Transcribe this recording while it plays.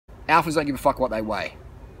Alphas don't give a fuck what they weigh.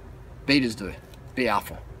 Betas do. Be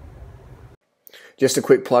alpha. Just a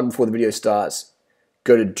quick plug before the video starts.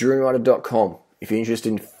 Go to durianrider.com if you're interested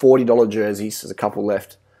in $40 jerseys. There's a couple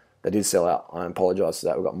left that did sell out. I apologise for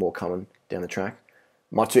that. We've got more coming down the track.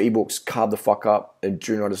 My 2 ebooks, Carb the Fuck Up and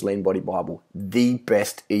Durian Rider's Lean Body Bible. The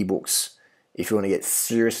best ebooks if you want to get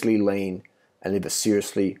seriously lean and live a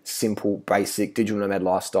seriously simple, basic, digital nomad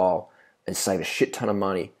lifestyle and save a shit ton of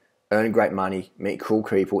money, earn great money, meet cool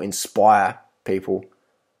people, inspire people,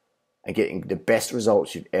 and getting the best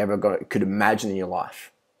results you've ever could imagine in your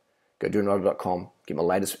life. Go to durianrider.com, get my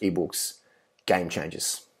latest ebooks. Game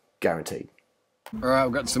changers. Guaranteed. Alright,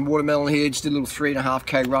 we've got some watermelon here. Just did a little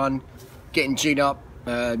 3.5k run. Getting G'd up.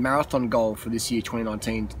 Marathon goal for this year,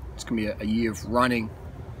 2019. It's going to be a year of running.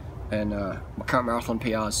 And my current marathon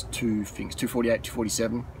PR is 248,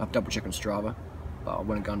 247. I've double checked on Strava, but I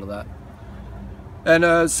won't go into that.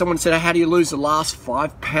 And someone said, how do you lose the last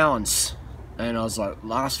 5 pounds? And I was like,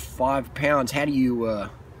 last 5 pounds? How do you,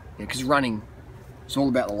 because running, it's all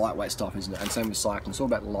about the lightweight stuff, isn't it? And same with cycling, it's all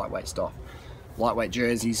about the lightweight stuff. Lightweight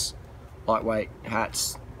jerseys, lightweight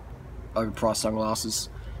hats, overpriced sunglasses.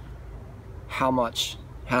 How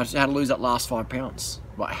to lose that last 5 pounds?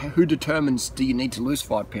 Like, who determines do you need to lose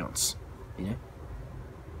 5 pounds? You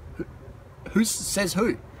know, who says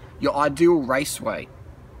who? Your ideal race weight.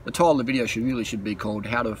 The title of the video should be called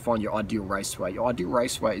 "How to Find Your Ideal Race Weight." Your ideal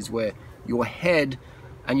race weight is where your head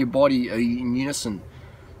and your body are in unison.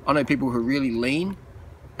 I know people who are really lean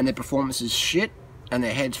and their performance is shit and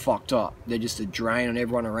their head's fucked up. They're just a drain on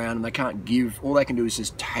everyone around them. They can't give. All they can do is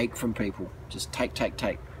just take from people. Just take.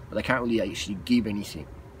 But they can't really actually give anything.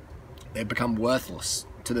 They become worthless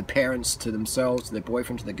to their parents, to themselves, to their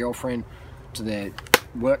boyfriend, to their girlfriend, to their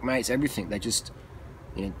workmates, everything. They just,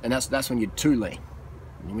 you know, and that's when you're too lean.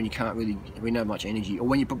 When you can't really have much energy, or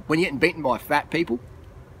when you're getting beaten by fat people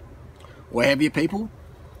or heavier people,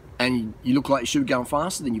 and you look like you should be going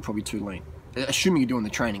faster, then you're probably too lean. Assuming you're doing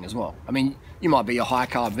the training as well. I mean, you might be a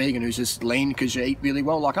high-carb vegan who's just lean because you eat really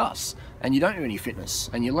well like us, and you don't do any fitness,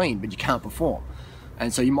 and you're lean, but you can't perform.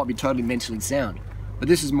 And so you might be totally mentally sound. But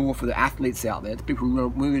this is more for the athletes out there, the people who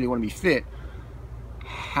really want to be fit.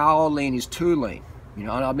 How lean is too lean? You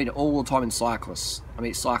know, I meet it all the time in cyclists. I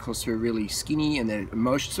meet cyclists who are really skinny and their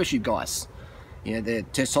emotions, especially guys. You know, their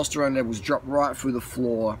testosterone levels drop right through the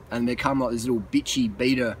floor and they come like these little bitchy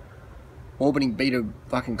beta, orbiting beta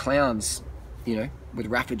fucking clowns, you know, with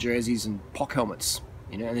Rafa jerseys and POC helmets.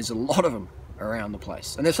 You know, and there's a lot of them around the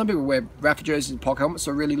place. And there's some people who wear Rafa jerseys and POC helmets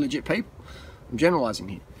are really legit people. I'm generalizing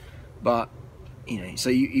here. But, you know, so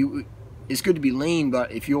it's good to be lean,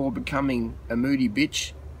 but if you're becoming a moody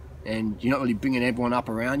bitch and you're not really bringing everyone up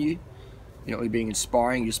around you, you're not really being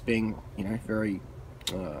inspiring, you're just being, you know, very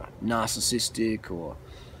narcissistic or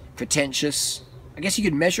pretentious. I guess you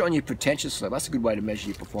could measure on your pretentious level. That's a good way to measure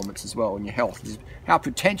your performance as well and your health. How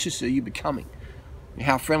pretentious are you becoming? And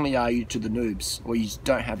how friendly are you to the noobs? Or you just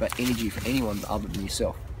don't have that energy for anyone other than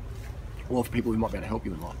yourself. Or for people who might be able to help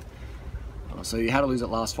you in life. So how to lose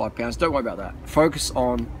that last 5 pounds, don't worry about that. Focus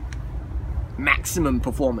on maximum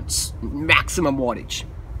performance, maximum wattage,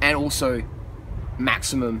 and also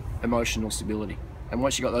maximum emotional stability. And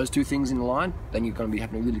once you've got those two things in line, then you're going to be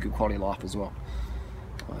having a really good quality of life as well.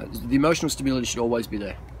 The emotional stability should always be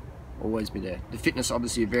there. Always be there. The fitness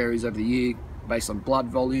obviously varies over the year based on blood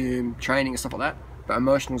volume, training and stuff like that. But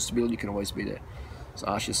emotional stability can always be there. So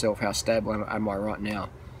ask yourself, how stable am I right now?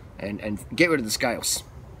 And get rid of the scales.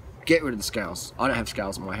 Get rid of the scales. I don't have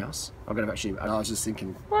scales in my house. I've got to actually, and I was just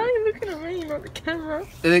thinking, why are you looking at me, not the camera?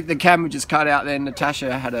 The camera just cut out then.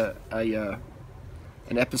 Natasha had an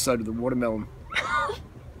episode of the watermelon.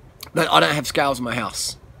 But I don't have scales in my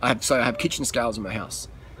house. I have kitchen scales in my house.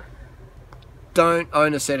 Don't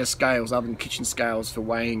own a set of scales other than kitchen scales for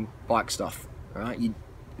weighing bike stuff. Alright?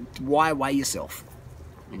 Why weigh yourself?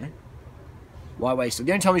 You know? Why weigh yourself?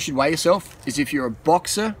 The only time you should weigh yourself is if you're a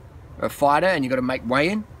boxer or a fighter and you've got to make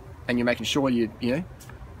weigh-in and you're making sure you're in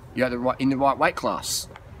the right weight class.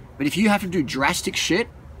 But if you have to do drastic shit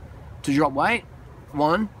to drop weight,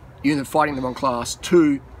 1, you're either fighting the wrong class,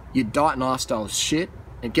 2, your diet and lifestyle is shit,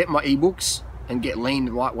 and get my ebooks and get lean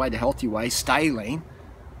the right way, the healthy way, stay lean.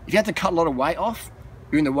 If you have to cut a lot of weight off,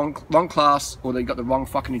 you're in the wrong class or you've got the wrong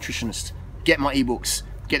fucking nutritionist. Get my ebooks,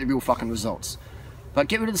 get the real fucking results. But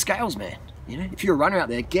get rid of the scales, man. You know, if you're a runner out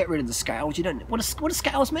there, get rid of the scales. You don't. What do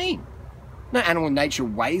scales mean? No animal in nature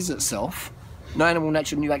weighs itself. No animal in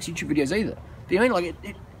nature makes YouTube videos either. Do you mean like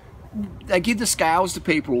they give the scales to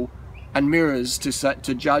people and mirrors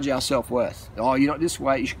to judge our self-worth. Oh, you're not this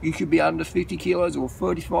weight. You could be under 50 kilos or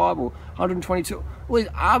 35 or 122. Well,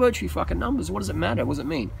 these arbitrary fucking numbers. What does it matter? What does it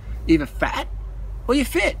mean? You're either fat or you're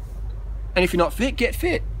fit. And if you're not fit, get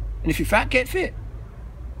fit. And if you're fat, get fit.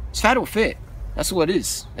 It's fat or fit. That's all it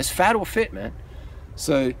is. It's fat or fit, man.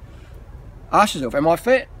 So ask yourself, am I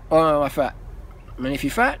fit or am I fat? I mean, if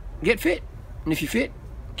you're fat, get fit. And if you're fit,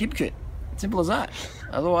 keep fit. Simple as that.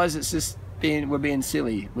 Otherwise, it's just we're being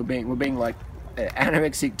silly. We're being like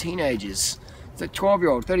anorexic teenagers. It's like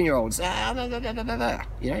 12-year-olds, 13-year-olds.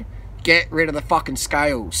 You know, get rid of the fucking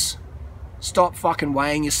scales. Stop fucking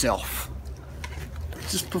weighing yourself.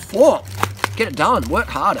 Just perform. Get it done. Work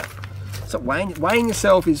harder. So weighing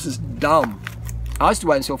yourself is just dumb. I used to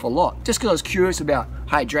weigh myself a lot just because I was curious about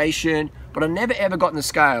hydration, but I never ever got in the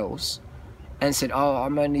scales and said, oh,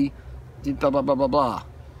 I'm only did blah blah blah blah blah.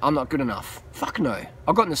 I'm not good enough. Fuck no.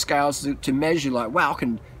 I got in the scales to measure like, wow, I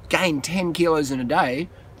can gain 10 kilos in a day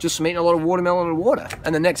just from eating a lot of watermelon and water,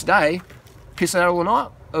 and the next day pissing out all night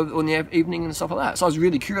on the evening and stuff like that. So I was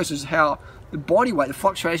really curious as to how the body weight, the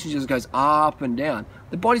fluctuation just goes up and down.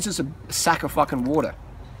 The body's just a sack of fucking water.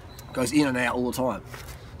 It goes in and out all the time.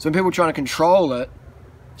 So when people are trying to control it,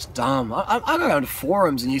 it's dumb. I go on to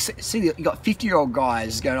forums and you see you got 50-year-old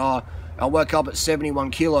guys going, oh, I woke up at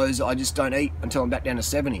 71 kilos, I just don't eat until I'm back down to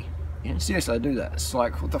 70. You know, seriously, I do that. It's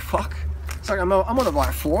like, what the fuck? It's like, I'm on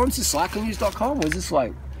like forums, is cyclingnews.com, or is this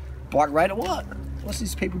like bike rate or what? What's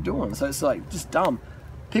these people doing? So it's like, just dumb.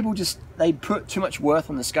 People just, they put too much worth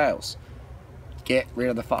on the scales. Get rid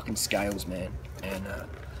of the fucking scales, man, and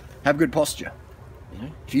have good posture. You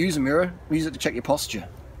know, if you use a mirror, use it to check your posture,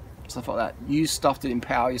 stuff like that. Use stuff to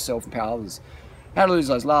empower yourself, empower others. How to lose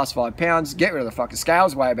those last 5 pounds? Get rid of the fucking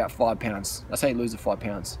scales. Weigh about 5 pounds. That's how you lose the 5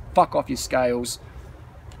 pounds. Fuck off your scales.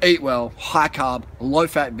 Eat well, high carb, low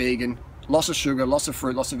fat vegan, lots of sugar, lots of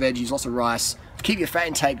fruit, lots of veggies, lots of rice. Keep your fat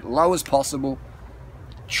intake low as possible.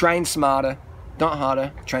 Train smarter, not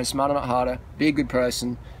harder. Train smarter, not harder. Be a good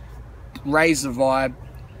person. Raise the vibe.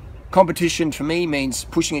 Competition for me means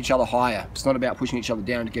pushing each other higher. It's not about pushing each other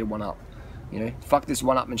down to get one up. You know, fuck this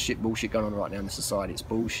one-upmanship bullshit going on right now in the society. It's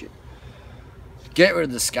bullshit. Get rid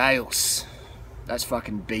of the scales. That's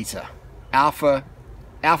fucking beta. Alphas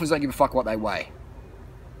don't give a fuck what they weigh.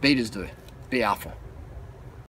 Betas do. Be alpha.